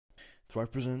Thrive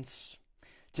presents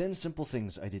 10 simple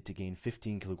things I did to gain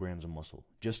 15 kilograms of muscle.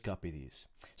 Just copy these.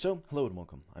 So, hello and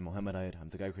welcome. I'm Mohammed Ayed. I'm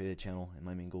the guy who created the channel, and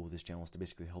my main goal with this channel is to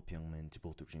basically help young men to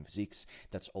build their dream physiques.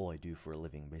 That's all I do for a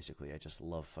living, basically. I just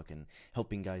love fucking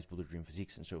helping guys build their dream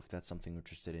physiques, and so if that's something you're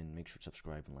interested in, make sure to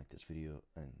subscribe and like this video,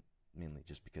 and mainly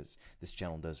just because this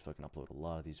channel does fucking upload a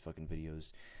lot of these fucking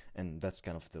videos, and that's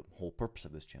kind of the whole purpose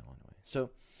of this channel anyway. So,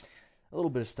 a little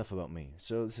bit of stuff about me.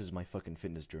 So this is my fucking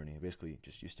fitness journey. I basically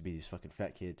just used to be this fucking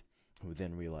fat kid who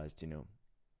then realized, you know,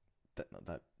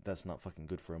 that's not fucking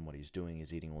good for him. What he's doing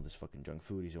is eating all this fucking junk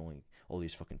food. He's only all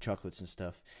these fucking chocolates and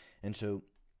stuff. And so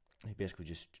he basically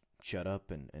just shut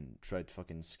up and tried to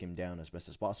fucking skim down as best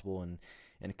as possible. And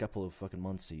in a couple of fucking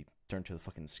months, he turned to the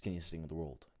fucking skinniest thing in the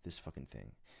world. This fucking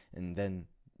thing. And then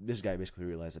this guy basically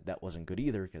realized that that wasn't good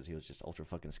either because he was just ultra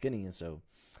fucking skinny, and so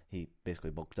he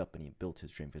basically bulked up and he built his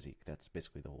dream physique. That's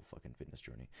basically the whole fucking fitness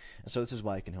journey. And so this is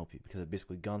why I can help you, because I've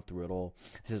basically gone through it all.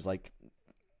 This is like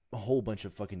a whole bunch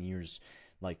of fucking years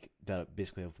like that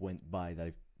basically have went by that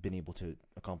I've been able to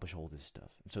accomplish all this stuff.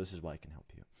 And so this is why I can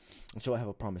help you. And so I have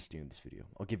a promise to you in this video.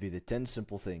 I'll give you the 10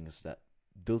 simple things that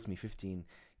builds me 15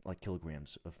 like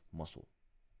kilograms of muscle.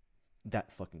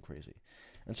 That fucking crazy.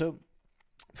 And so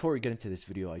before we get into this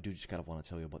video, I do just kind of want to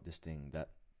tell you about this thing that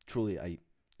truly I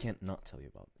can't not tell you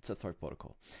about. It's a Thrive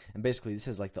protocol. And basically, this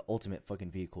is like the ultimate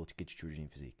fucking vehicle to get you to your dream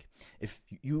physique. If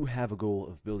you have a goal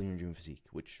of building your dream physique,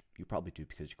 which you probably do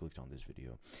because you clicked on this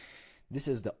video, this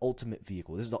is the ultimate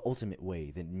vehicle. This is the ultimate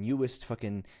way, the newest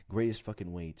fucking, greatest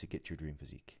fucking way to get your dream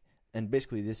physique. And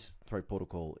basically, this Thrive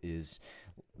protocol is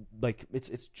like,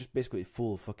 it's just basically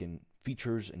full of fucking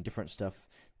features and different stuff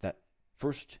that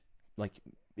first, like,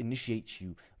 initiates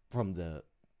you from the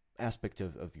aspect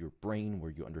of your brain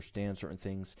where you understand certain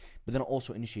things, but then it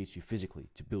also initiates you physically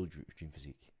to build your dream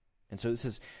physique. And so this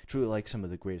is truly like some of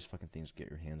the greatest fucking things to get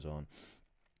your hands on,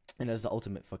 and as the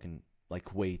ultimate fucking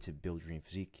like way to build your dream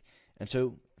physique. And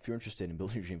so if you're interested in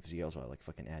building your dream physique, also I like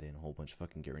fucking add in a whole bunch of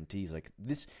fucking guarantees. Like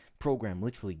this program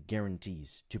literally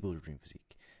guarantees to build your dream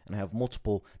physique, and I have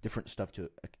multiple different stuff to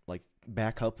like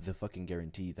back up the fucking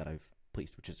guarantee that I've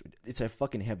placed, which is, it's a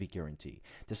fucking heavy guarantee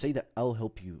to say that I'll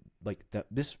help you, like that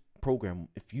this program,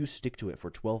 if you stick to it for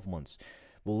 12 months,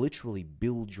 will literally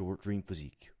build your dream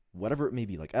physique, whatever it may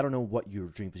be. Like, I don't know what your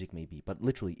dream physique may be, but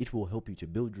literally it will help you to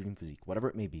build your dream physique, whatever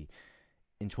it may be,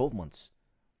 in 12 months.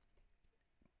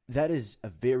 That is a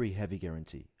very heavy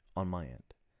guarantee on my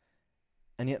end.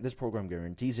 And yet this program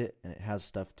guarantees it, and it has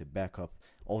stuff to back up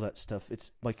all that stuff.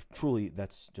 It's like, truly,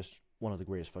 that's just one of the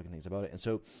greatest fucking things about it. And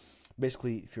so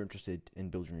basically, if you're interested in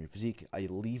building your physique, I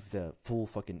leave the full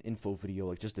fucking info video,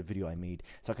 like just the video I made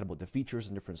talking about the features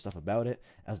and different stuff about it,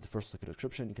 as the first look at the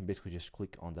description. You can basically just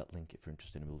click on that link if you're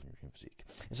interested in building your dream physique.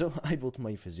 And so I built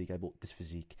my physique, I built this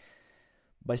physique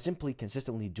by simply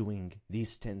consistently doing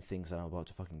these 10 things that I'm about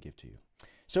to fucking give to you.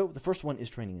 So the first one is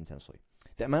training intensely.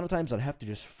 The amount of times that I have to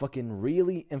just fucking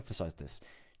really emphasize this.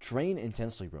 Train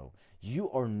intensely, bro.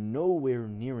 You are nowhere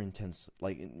near intense,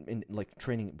 like in like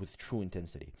training with true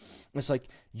intensity. It's like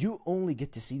you only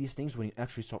get to see these things when you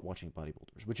actually start watching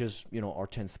bodybuilders, which is, you know, our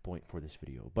 10th point for this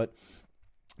video. But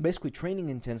basically, training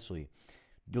intensely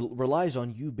relies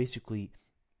on you basically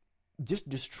just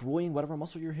destroying whatever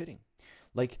muscle you're hitting.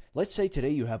 Like, let's say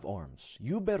today you have arms.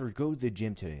 You better go to the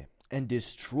gym today and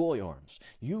destroy arms.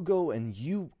 You go and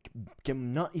you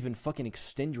cannot even fucking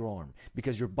extend your arm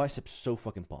because your bicep's so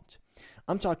fucking pumped.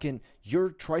 I'm talking your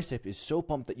tricep is so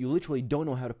pumped that you literally don't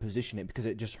know how to position it because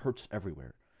it just hurts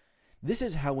everywhere. This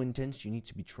is how intense you need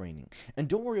to be training. And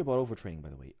don't worry about overtraining, by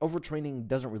the way. Overtraining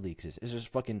doesn't really exist. It's just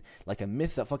fucking like a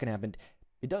myth that fucking happened.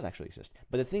 It does actually exist.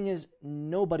 But the thing is,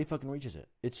 nobody fucking reaches it.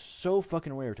 It's so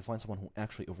fucking rare to find someone who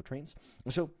actually overtrains.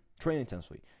 And so, train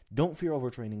intensely. Don't fear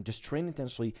overtraining. Just train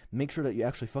intensely. Make sure that you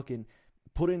actually fucking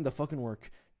put in the fucking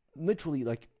work. Literally,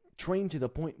 like, train to the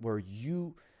point where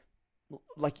you,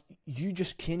 like, you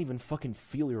just can't even fucking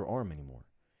feel your arm anymore.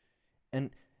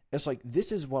 And it's like,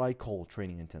 this is what I call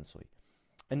training intensely.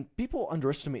 And people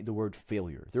underestimate the word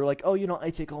failure. They're like, oh, you know,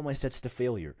 I take all my sets to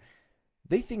failure.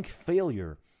 They think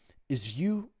failure is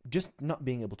you just not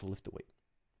being able to lift the weight.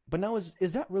 But now,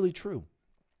 is that really true?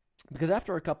 Because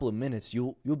after a couple of minutes,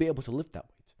 you'll be able to lift that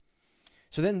weight.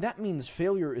 So then that means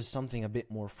failure is something a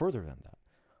bit more further than that,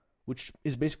 which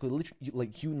is basically literally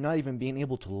like you not even being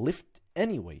able to lift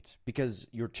any weight because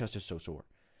your chest is so sore.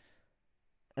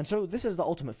 And so this is the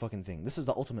ultimate fucking thing. This is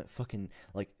the ultimate fucking,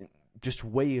 like, just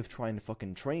way of trying to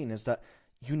fucking train, is that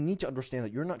you need to understand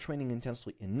that you're not training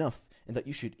intensely enough and that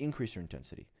you should increase your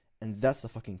intensity. And that's the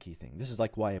fucking key thing. This is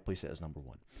like why I place it as number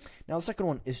one. Now, the second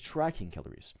one is tracking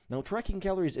calories. Now, tracking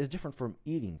calories is different from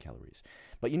eating calories,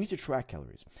 but you need to track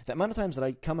calories. The amount of times that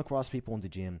I come across people in the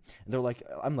gym, and they're like,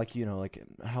 I'm like, like,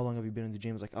 how long have you been in the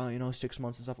gym? It's like, oh, 6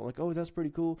 months and stuff. I'm like, oh, that's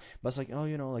pretty cool. But it's like,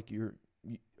 oh,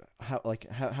 like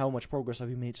how much progress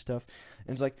have you made stuff?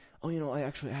 And it's like, oh, I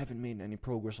actually haven't made any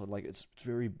progress. Like, it's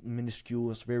very minuscule.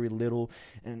 It's very little.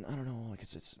 And I don't know, like,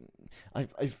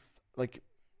 I've like,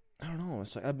 I don't know.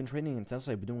 It's like I've been training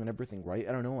intensely. I've been doing everything right.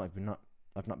 I don't know. I've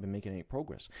not been making any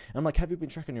progress. And I'm like, have you been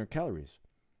tracking your calories?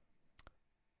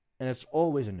 And it's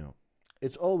always a no.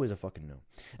 It's always a fucking no.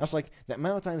 And it's like the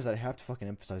amount of times that I have to fucking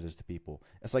emphasize this to people.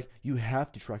 It's like you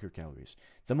have to track your calories.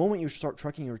 The moment you start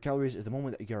tracking your calories is the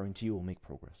moment that you guarantee you will make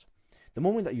progress. The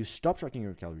moment that you stop tracking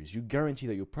your calories, you guarantee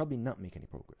that you'll probably not make any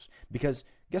progress. Because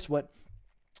guess what?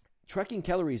 Tracking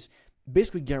calories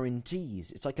basically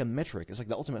guarantees, it's like a metric, it's like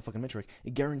the ultimate fucking metric.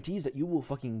 It guarantees that you will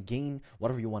fucking gain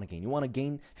whatever you want to gain. You want to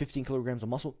gain 15 kilograms of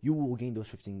muscle, you will gain those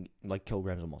 15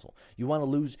 kilograms of muscle. You want to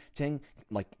lose 10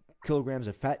 kilograms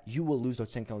of fat, you will lose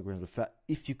those 10 kilograms of fat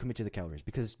if you commit to the calories,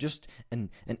 because it's just an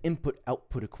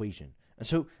input-output equation. And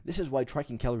so this is why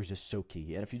tracking calories is so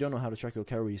key. And if you don't know how to track your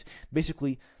calories,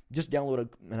 basically just download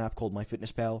an app called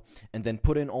MyFitnessPal and then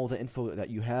put in all the info that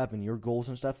you have and your goals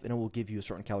and stuff, and it will give you a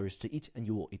certain calories to eat, and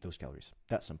you will eat those calories.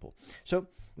 That simple. So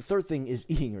the third thing is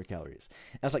eating your calories.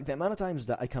 And it's like the amount of times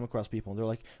that I come across people and they're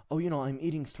like, oh, I'm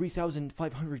eating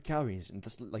 3,500 calories, and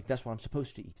that's what I'm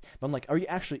supposed to eat. But I'm like, are you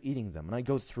actually eating them? And I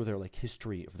go through their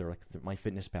history of their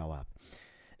MyFitnessPal app,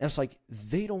 and it's like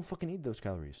they don't fucking eat those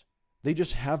calories. They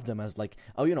just have them as like,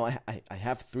 oh, I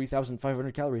have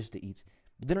 3,500 calories to eat,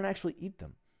 but they don't actually eat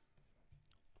them.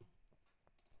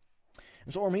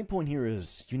 And so our main point here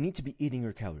is you need to be eating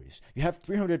your calories. You have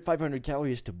 300, 500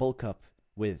 calories to bulk up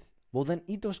with. Well, then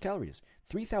eat those calories.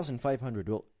 3,500,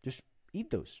 well, just eat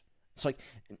those. It's like,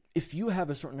 if you have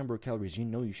a certain number of calories you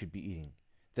know you should be eating,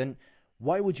 then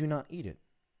why would you not eat it?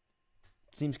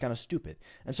 Seems kind of stupid.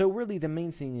 And so really the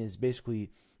main thing is basically,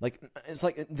 it's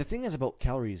like, the thing is about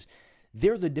calories,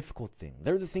 they're the difficult thing.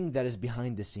 They're the thing that is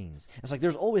behind the scenes. It's like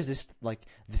there's always this,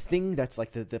 the thing that's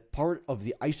like the part of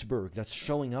the iceberg that's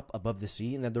showing up above the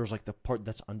sea, and then there's the part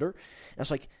that's under. And it's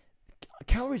like,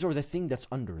 calories are the thing that's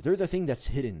under. They're the thing that's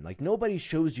hidden. Nobody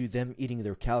shows you them eating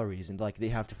their calories, and they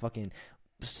have to fucking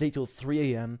stay till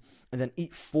 3 a.m. and then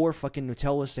eat 4 fucking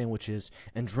Nutella sandwiches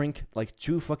and drink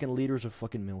 2 fucking liters of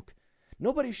fucking milk.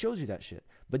 Nobody shows you that shit.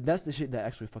 But that's the shit that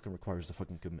actually fucking requires the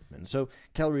fucking commitment. So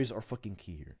calories are fucking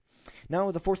key here. Now,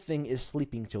 the fourth thing is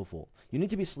sleeping till full. You need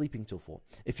to be sleeping till full.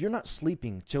 If you're not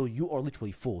sleeping till you are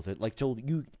literally full, till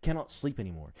you cannot sleep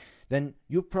anymore, then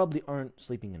you probably aren't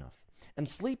sleeping enough. And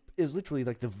sleep is literally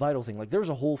the vital thing. There's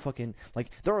a whole fucking,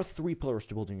 there are 3 pillars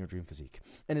to building your dream physique.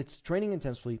 And it's training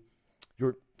intensely,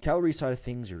 your calorie side of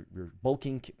things, your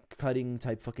bulking, cutting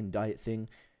type fucking diet thing,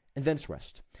 and then it's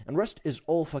rest. And rest is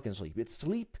all fucking sleep. It's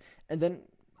sleep, and then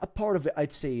a part of it,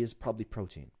 I'd say, is probably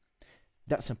protein.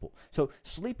 That simple. So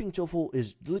sleeping till full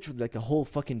is literally a whole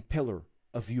fucking pillar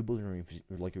of you building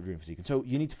your dream physique. And so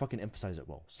you need to fucking emphasize it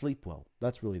well. Sleep well.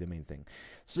 That's really the main thing.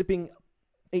 Sleeping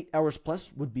 8 hours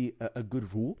plus would be a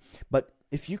good rule. But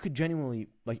if you could genuinely,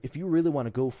 if you really want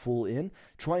to go full in,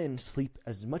 try and sleep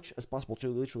as much as possible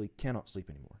till you literally cannot sleep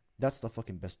anymore. That's the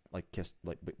fucking best,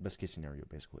 best case scenario,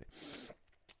 basically.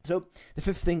 So the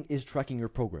fifth thing is tracking your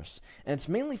progress. And it's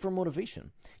mainly for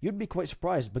motivation. You'd be quite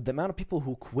surprised, but the amount of people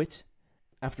who quit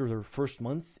after their first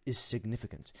month is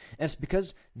significant. And it's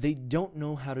because they don't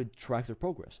know how to track their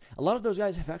progress. A lot of those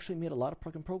guys have actually made a lot of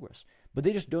fucking progress, but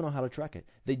they just don't know how to track it.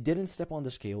 They didn't step on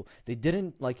the scale. They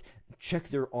didn't check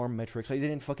their arm metrics. They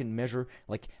didn't fucking measure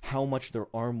how much their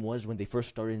arm was when they first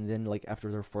started, and then after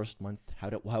their first month,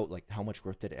 how much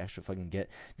growth did it actually fucking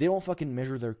get. They don't fucking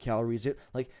measure their calories.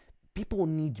 People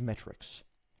need metrics.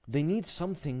 They need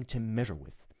something to measure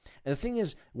with. And the thing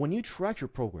is, when you track your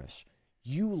progress,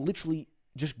 you literally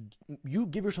you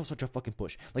give yourself such a fucking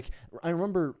push. I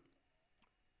remember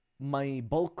my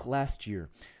bulk last year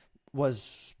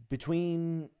was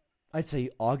between, I'd say,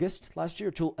 August last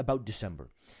year till about December.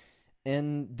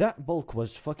 And that bulk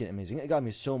was fucking amazing. It got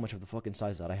me so much of the fucking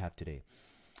size that I have today.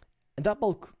 And that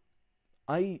bulk,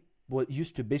 I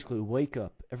used to basically wake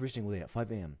up every single day at 5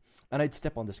 a.m. and I'd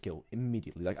step on the scale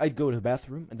immediately. I'd go to the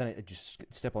bathroom and then I'd just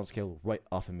step on the scale right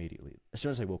off immediately as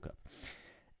soon as I woke up.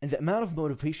 And the amount of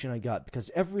motivation I got, because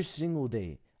every single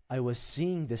day I was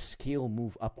seeing the scale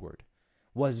move upward,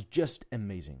 was just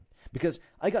amazing. because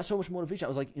I got so much motivation. I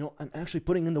was like, I'm actually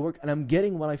putting in the work, and I'm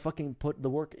getting what I fucking put the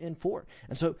work in for.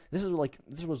 And so this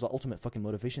was the ultimate fucking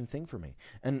motivation thing for me.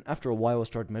 And after a while, I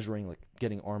started measuring, like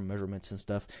getting arm measurements and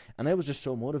stuff, and I was just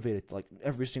so motivated. Like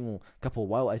every single couple of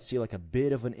while, I'd see like a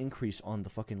bit of an increase on the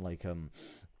fucking like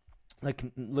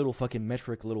little fucking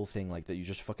metric little thing like that you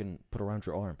just fucking put around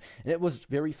your arm. And it was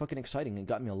very fucking exciting and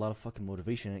got me a lot of fucking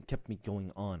motivation, and it kept me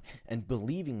going on and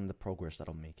believing in the progress that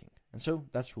I'm making. And so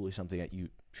that's really something that you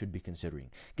should be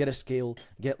considering. Get a scale,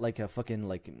 get like a fucking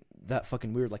like that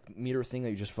fucking weird like meter thing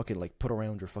that you just fucking like put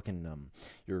around your fucking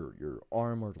your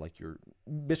arm, or like your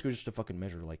basically just to fucking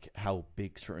measure like how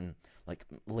big certain like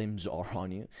limbs are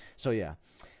on you. So yeah.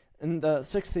 And the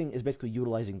sixth thing is basically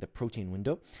utilizing the protein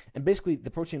window. And basically,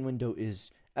 the protein window is,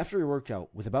 after your workout,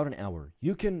 with about an hour,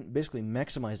 you can basically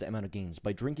maximize the amount of gains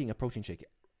by drinking a protein shake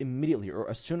immediately or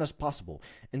as soon as possible.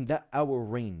 In that hour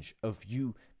range of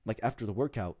you, like after the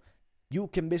workout, you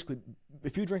can basically,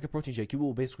 if you drink a protein shake, you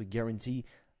will basically guarantee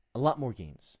a lot more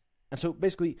gains. And so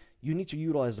basically, you need to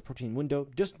utilize the protein window.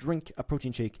 Just drink a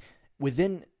protein shake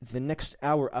within the next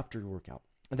hour after your workout.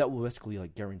 And that will basically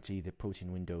like guarantee the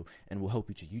protein window and will help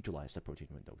you to utilize the protein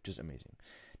window, which is amazing.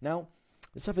 Now,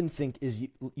 the seventh thing is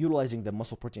utilizing the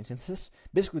muscle protein synthesis.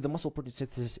 Basically, the muscle protein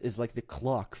synthesis is like the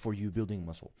clock for you building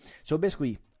muscle. So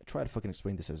basically, I try to fucking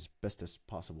explain this as best as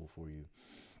possible for you.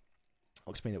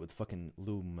 I'll explain it with fucking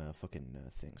loom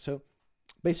thing. So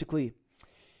basically,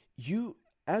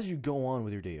 as you go on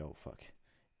with your day,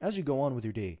 as you go on with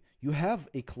your day, you have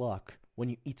a clock when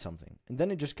you eat something, and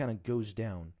then it just kind of goes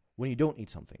down when you don't eat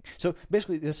something. So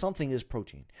basically, the something is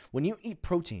protein. When you eat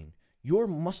protein, your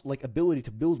muscle ability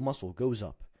to build muscle goes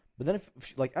up. But then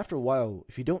if like after a while,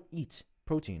 if you don't eat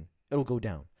protein, it'll go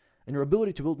down, and your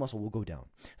ability to build muscle will go down.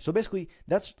 So basically,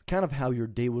 that's kind of how your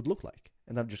day would look like,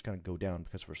 and that'll just kind of go down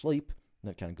because for sleep, and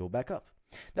then kind of go back up.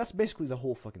 That's basically the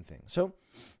whole fucking thing. So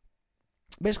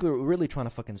basically, what we're really trying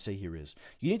to fucking say here is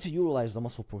you need to utilize the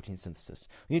muscle protein synthesis.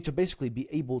 You need to basically be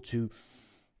able to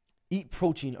eat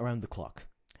protein around the clock.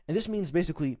 And this means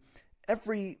basically as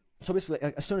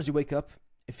soon as you wake up,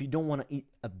 if you don't want to eat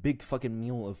a big fucking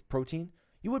meal of protein,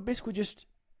 you would basically just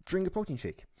drink a protein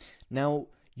shake. Now,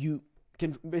 you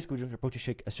can basically drink a protein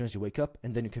shake as soon as you wake up,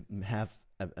 and then you can have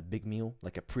a big meal,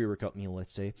 like a pre-workout meal,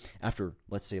 let's say, after,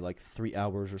 let's say, like 3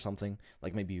 hours or something.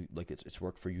 Like maybe like it's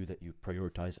work for you that you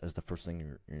prioritize as the first thing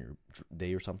in your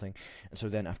day or something. And so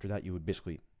then after that, you would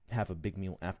basically have a big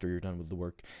meal after you're done with the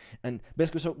work. And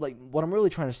basically, so like what I'm really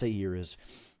trying to say here is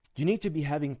you need to be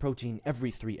having protein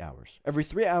every 3 hours. Every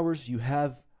 3 hours, you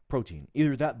have protein.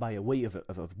 Either that by a way of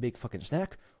a big fucking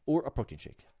snack or a protein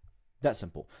shake. That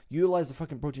simple. Utilize the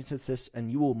fucking protein synthesis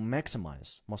and you will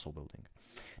maximize muscle building.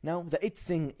 Now, the eighth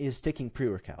thing is taking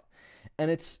pre-workout. And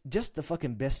it's just the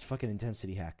fucking best fucking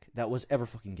intensity hack that was ever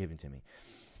fucking given to me.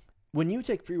 When you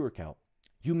take pre-workout,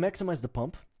 you maximize the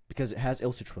pump because it has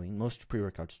L-citrulline. Most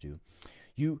pre-workouts do.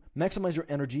 You maximize your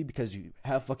energy because you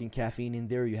have fucking caffeine in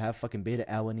there. You have fucking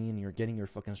beta-alanine. You're getting your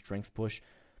fucking strength push.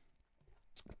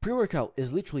 Pre-workout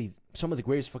is literally some of the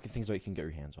greatest fucking things that you can get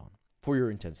your hands on for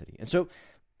your intensity. And so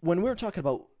when we're talking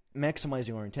about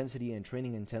maximizing our intensity and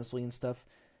training intensely and stuff,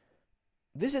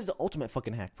 this is the ultimate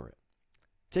fucking hack for it.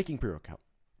 Taking pre-workout.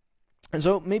 And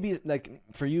so maybe like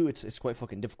for you it's quite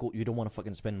fucking difficult. You don't want to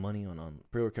fucking spend money on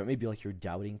pre-workout. Maybe like you're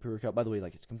doubting pre-workout. By the way,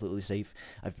 like it's completely safe.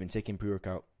 I've been taking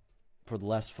pre-workout for the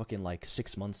last fucking like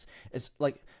 6 months. It's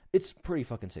pretty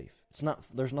fucking safe.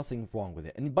 There's nothing wrong with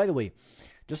it. And by the way,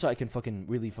 just so I can fucking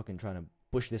really fucking try to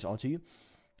push this onto you,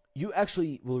 you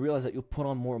actually will realize that you'll put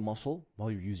on more muscle while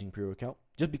you're using pre-workout.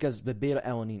 Just because the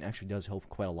beta-alanine actually does help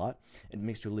quite a lot. It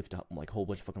makes you lift up like a whole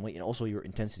bunch of fucking weight, and also your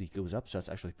intensity goes up, so that's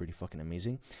actually pretty fucking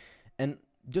amazing. And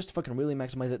just to fucking really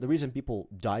maximize it, the reason people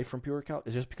die from pre-workout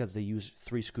is just because they use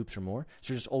 3 scoops or more.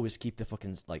 So just always keep the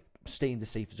fucking, like, stay in the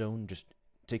safe zone, just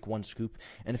take 1 scoop.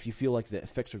 And if you feel like the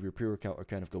effects of your pre-workout are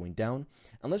kind of going down,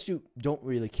 unless you don't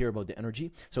really care about the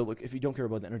energy. So look, if you don't care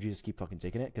about the energy, just keep fucking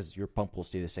taking it because your pump will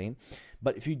stay the same.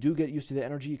 But if you do get used to the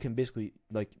energy, you can basically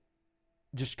like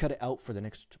just cut it out for the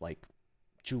next like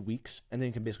 2 weeks, and then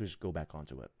you can basically just go back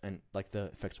onto it, and like the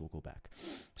effects will go back.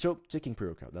 So taking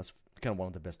pre-workout, that's kind of one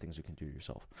of the best things you can do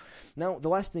yourself. Now the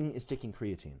last thing is taking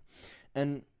creatine,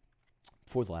 and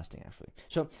for the last thing actually.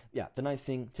 So yeah, the 9th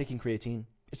thing, taking creatine.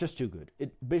 It's just too good.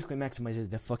 It basically maximizes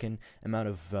the fucking amount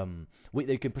of weight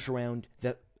that you can push around.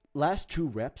 The last 2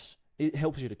 reps, it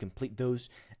helps you to complete those,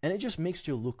 and it just makes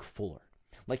you look fuller.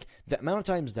 Like, the amount of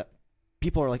times that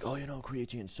people are like, oh,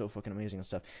 creatine is so fucking amazing and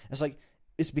stuff. And it's like,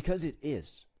 it's because it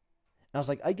is. And I was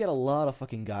like, I get a lot of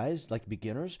fucking guys, like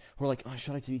beginners, who are like, oh,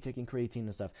 should I be taking creatine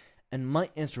and stuff? And my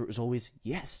answer is always,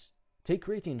 yes. Take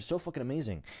creatine. It's so fucking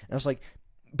amazing. And I was like,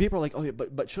 people are like, oh yeah,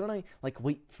 but shouldn't I like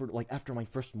wait for like after my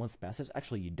first month passes?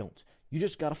 Actually, you don't. You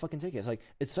just gotta fucking take it. It's like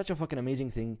it's such a fucking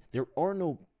amazing thing. There are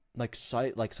no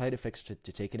side effects to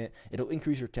taking it. It'll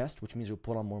increase your test, which means you'll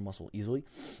put on more muscle easily.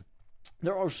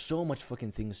 There are so much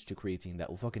fucking things to creatine that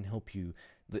will fucking help you.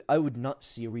 I would not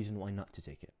see a reason why not to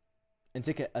take it. And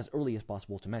take it as early as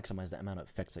possible to maximize the amount of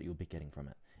effects that you'll be getting from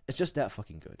it. It's just that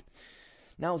fucking good.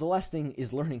 Now, the last thing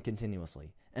is learning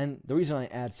continuously. And the reason I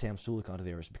add Sam Sulek onto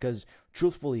there is because,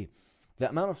 truthfully, the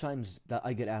amount of times that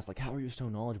I get asked, like, how are you so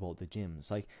knowledgeable at the gym?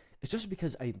 It's like, it's just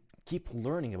because I keep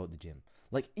learning about the gym.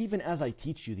 Like, even as I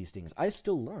teach you these things, I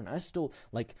still learn. I still,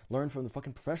 like, learn from the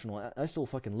fucking professional. I still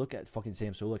fucking look at fucking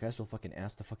Sam Sulek. I still fucking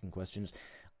ask the fucking questions.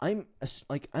 I'm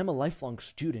a lifelong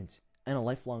student and a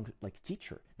lifelong, like,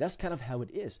 teacher. That's kind of how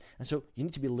it is. And so you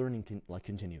need to be learning,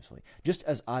 continuously. Just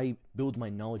as I build my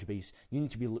knowledge base, you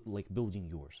need to be, like, building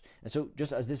yours. And so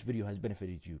just as this video has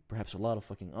benefited you, perhaps a lot of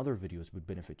fucking other videos would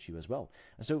benefit you as well.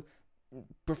 And so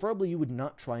preferably you would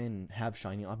not try and have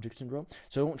shiny object syndrome.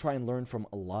 So don't try and learn from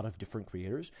a lot of different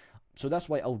creators. So that's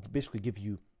why I'll basically give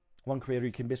you one creator.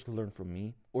 You can basically learn from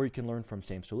me, or you can learn from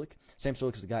Sam Sulek. Sam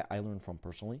Sulek is the guy I learned from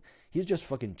personally. He's just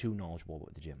fucking too knowledgeable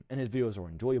about the gym, and his videos are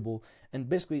enjoyable, and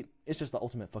basically it's just the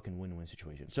ultimate fucking win-win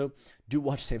situation. So do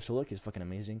watch Sam Sulek. He's fucking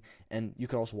amazing, and you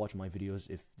can also watch my videos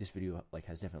if this video like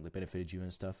has definitely benefited you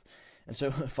and stuff. And so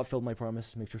if I fulfilled my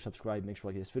promise, make sure to subscribe, make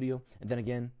sure to like this video, and then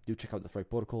again, do check out the Thrive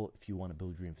Protocol if you want to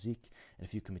build your dream physique, and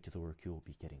if you commit to the work, you'll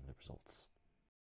be getting the results.